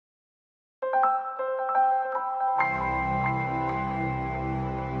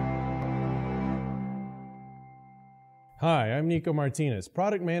Hi, I'm Nico Martinez,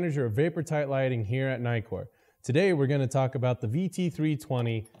 Product Manager of Vaportite Lighting here at NICOR. Today we're going to talk about the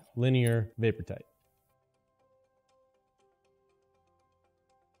VT3-20 linear Vaportite.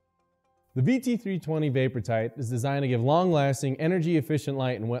 The VT3-20 Vaportite is designed to give long-lasting, energy-efficient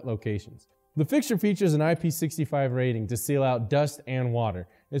light in wet locations. The fixture features an IP65 rating to seal out dust and water.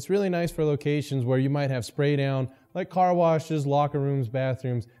 It's really nice for locations where you might have spray down, like car washes, locker rooms,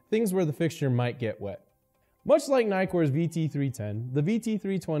 bathrooms, things where the fixture might get wet. Much like NICOR's VT3-10, the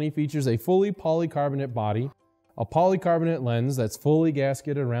VT3-20 features a fully polycarbonate body, a poly-carbonate lens that's fully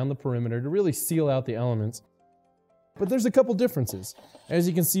gasketed around the perimeter to really seal out the elements. But there's a couple differences. As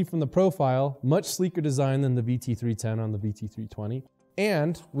you can see from the profile, much sleeker design than the VT3-10 on the VT3-20.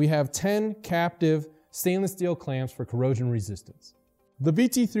 And we have 10 captive stainless steel clamps for corrosion resistance. The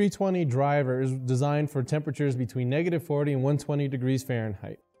VT3-20 driver is designed for temperatures between -40 and 120 degrees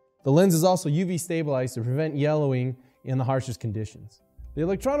Fahrenheit. The lens is also UV stabilized to prevent yellowing in the harshest conditions. The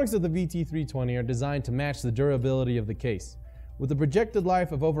electronics of the VT3-20 are designed to match the durability of the case. With a projected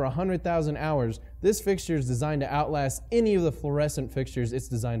life of over 100,000 hours, this fixture is designed to outlast any of the fluorescent fixtures it's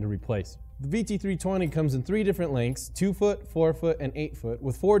designed to replace. The VT3-20 comes in 3 different lengths, 2 foot, 4 foot, and 8 foot,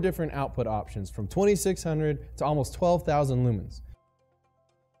 with 4 different output options from 2600 to almost 12,000 lumens.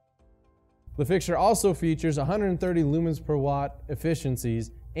 The fixture also features 130 lumens per watt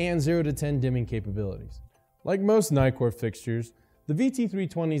efficiencies and 0 to 10 dimming capabilities. Like most NICOR fixtures, the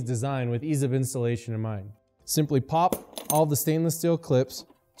VT3-20 is designed with ease of installation in mind. Simply pop all the stainless steel clips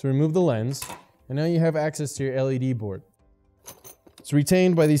to remove the lens, and now you have access to your LED board. It's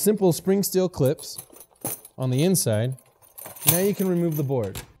retained by these simple spring steel clips on the inside. Now you can remove the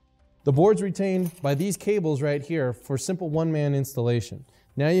board. The board's retained by these cables right here for simple one-man installation.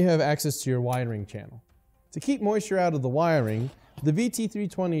 Now you have access to your wiring channel. To keep moisture out of the wiring, the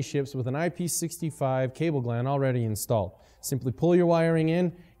VT3-20 ships with an IP65 cable gland already installed. Simply pull your wiring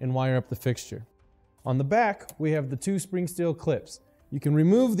in and wire up the fixture. On the back, we have the 2 spring steel clips. You can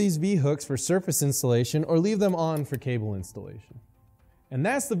remove these V-hooks for surface installation or leave them on for cable installation. And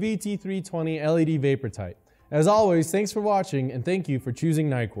that's the VT3-20 LED Vaportite. As always, thanks for watching and thank you for choosing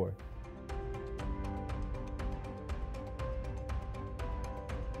NICOR.